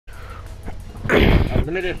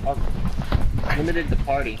limited the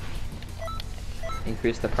party.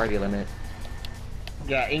 Increase the party limit.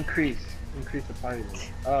 Yeah, increase the party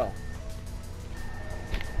limit. Oh.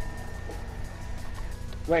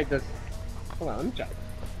 Wait, hold on, let me check.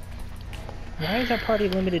 Why is our party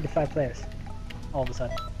limited to 5 players? All of a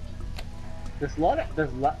sudden. Does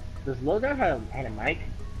Logan have a mic?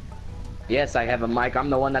 Yes, I have a mic.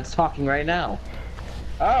 I'm the one that's talking right now.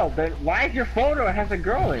 Oh, but why is your photo hasn't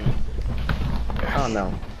growing? Oh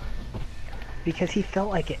no. Because he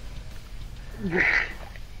felt like it.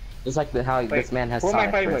 Just like how this man has. Who am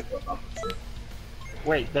I fighting with?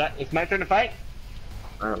 Wait, it's my turn to fight?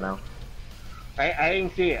 I don't know. I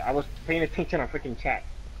didn't see it. I was paying attention on freaking chat.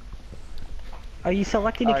 Are you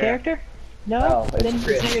selecting a character? No? Oh, Then it's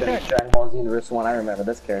Chris it's not your turn. Dragon Ball Xenoverse 1. I remember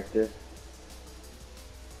this character.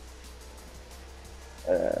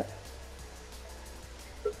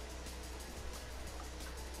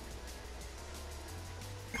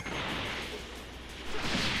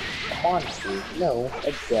 Honestly, no,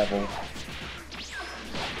 a devil.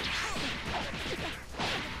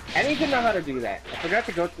 I need to know how to do that. I forgot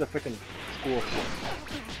to go to the freaking school.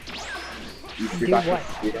 You Do what?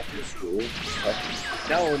 Do that in school?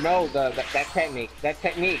 No, that technique. That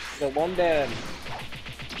technique. The one that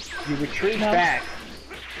you retreat back.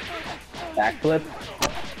 Backflip?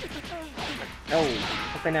 No,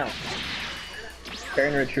 something else.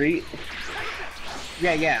 Turn retreat?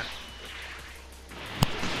 Yeah.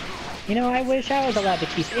 You know, I wish I was allowed to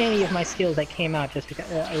keep any of my skills that came out just because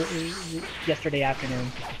yesterday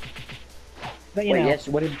afternoon. But you know. Yes,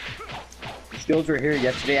 what did skills were here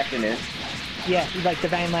yesterday afternoon? Yeah, like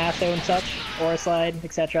Divine Lasso and such, Aura Slide,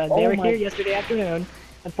 etc. They were here yesterday afternoon.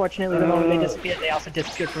 Unfortunately, the moment they disappeared, they also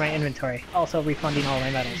disappeared from my inventory, also refunding all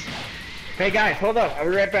my medals. Hey guys, hold up. I'll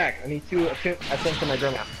be right back. I need to attend to my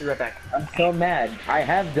grandma. I'll be right back. I'm so mad. I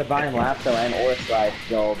have Divine Lasso and Aura Slide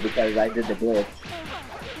still because I did the glitch.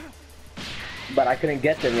 But I couldn't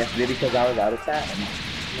get them yesterday because I was out of town.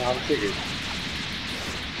 Now I'm triggered.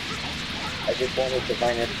 I just wanted to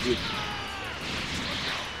find everything.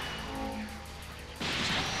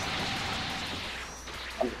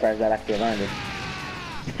 I'm surprised that actually landed.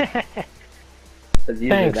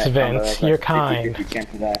 Thanks, Vince. You're kind.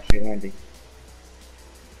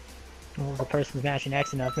 Well, the person's mashing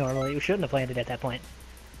X enough normally. We shouldn't have landed at that point.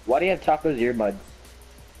 Why do you have Taco's earbuds?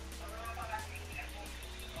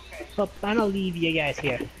 Well, I'm gonna leave you guys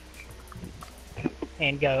here.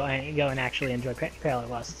 And go and actually enjoy Parallel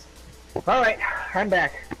Lusts. Alright, I'm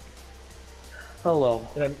back. Hello.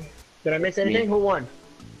 Did I miss anything? Who won?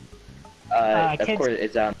 Of course,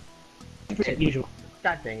 it's usual.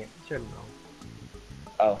 God dang it. Should've known.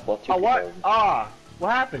 Oh, well, two people. What?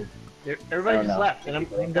 What happened? Everybody just left, and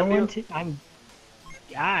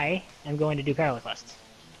I am going to do Parallel Lusts.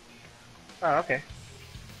 Oh, okay.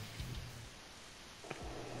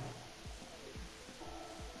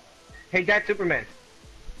 Hey, Dad Superman.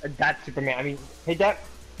 Dad Superman. I mean, hey, Dad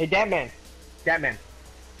Man. Dad Man.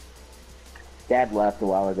 Dad left a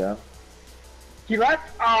while ago. He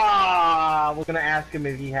left? I was gonna ask him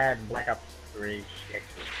if he had Black Ops 3. Shit.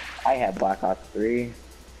 I had Black Ops 3.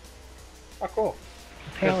 Oh, cool.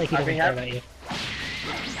 Apparently he doesn't care about you.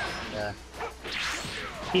 Yeah.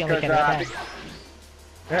 He only cares about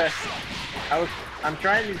that. I'm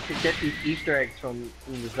trying to get these Easter eggs from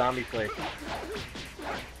the zombie place.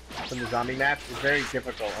 From the zombie maps. It's very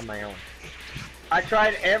difficult on my own. I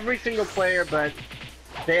tried every single player, but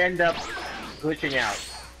they end up glitching out.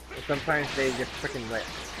 And sometimes they just freaking lit.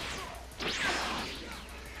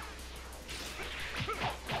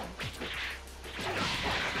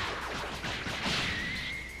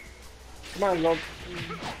 Come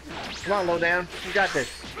on, low down. You got this.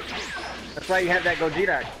 That's why you have that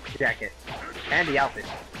Gogeta jacket and the outfit.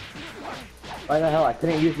 Why the hell? I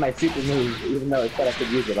couldn't use my super move, even though it said I could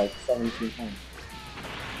use it like 17 times.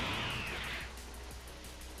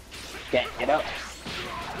 Get up.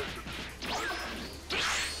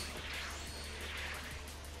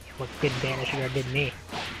 What good Banisher did me.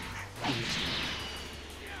 Jeez.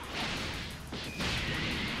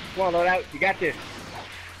 Come on, load out. You got this.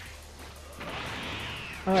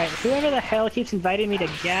 Alright, whoever the hell keeps inviting me to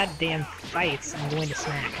goddamn fights, I'm going to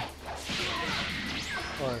smack.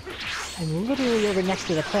 I'm literally over next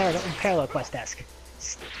to the parallel quest desk.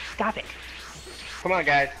 Stop it. Come on,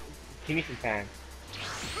 guys. Give me some time.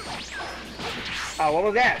 Oh, what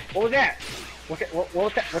was that? What was that?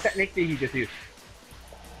 What that nick did he just use?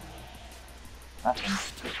 Nothing.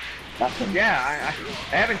 Nothing. Yeah,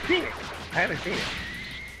 I haven't seen it. I haven't seen it.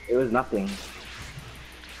 It was nothing.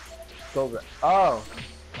 Go. Oh.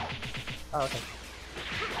 Oh, okay.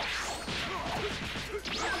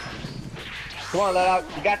 Come on, let out.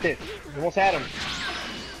 You got this. You almost had him.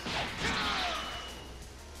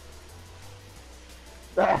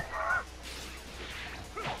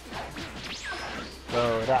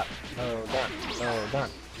 Load up. Load up. Load up.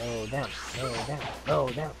 Load up. Load up.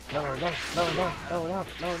 Load up. Load up. Load up. Load up.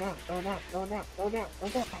 Load up. Load up. Load up. Load up.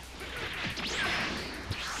 Load up.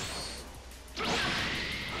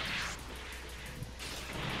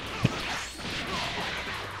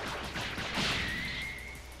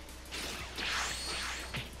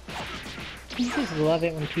 I just love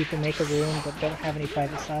it when people make a room but don't have any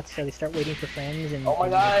private slots, so they start waiting for friends and... Oh my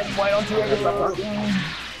god, why don't you ever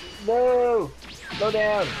No! Slow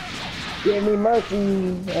down! Give me mercy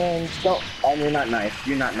and don't... Oh, you're not nice.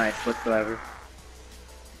 You're not nice whatsoever.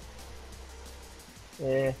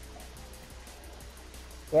 Yeah.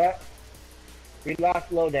 Well, we lost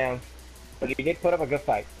slow down, but you did put up a good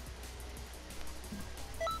fight.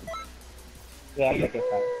 Yeah, that's a good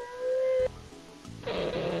fight.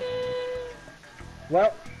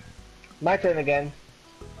 Well, my turn again.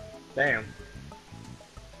 Damn.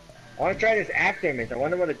 I want to try this after image. I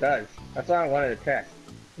wonder what it does. That's what I wanted to test.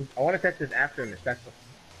 I want to test this after image. That's what.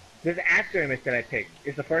 This after image that I picked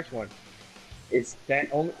is the first one. It's that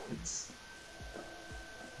only.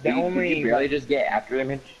 Did you really just get after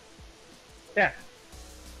image? Yeah.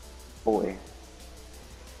 Boy.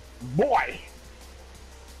 Boy.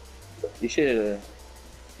 You should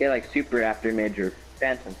get like super after image or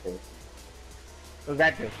phantom face. What does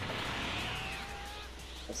that do?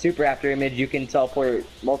 A super after image, you can teleport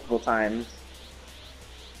multiple times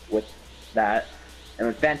with that. And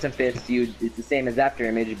with Phantom Fist, it's the same as after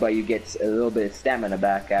image, but you get a little bit of stamina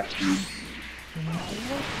back after you.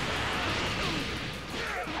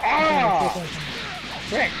 Oh!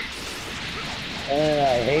 Frick!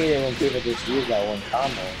 I hate it when people just use that one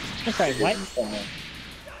combo. I'm sorry, what?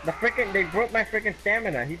 They broke my freaking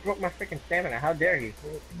stamina. He broke my freaking stamina. How dare he?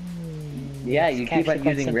 Yeah, you keep on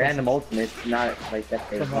using random ultimates, not like that's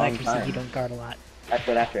the wrong time. You don't guard a lot. That's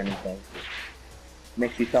what after image does.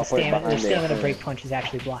 Makes you teleport behind it. The stamina break punch is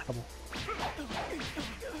actually blockable.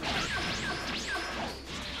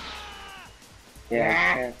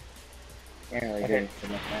 Yeah, can't really do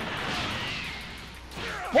anything like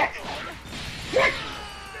that.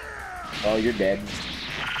 Oh, you're dead.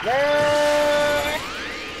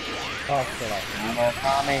 Oh, shit.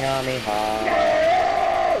 Kamehameha.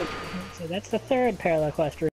 So that's the third parallel quest.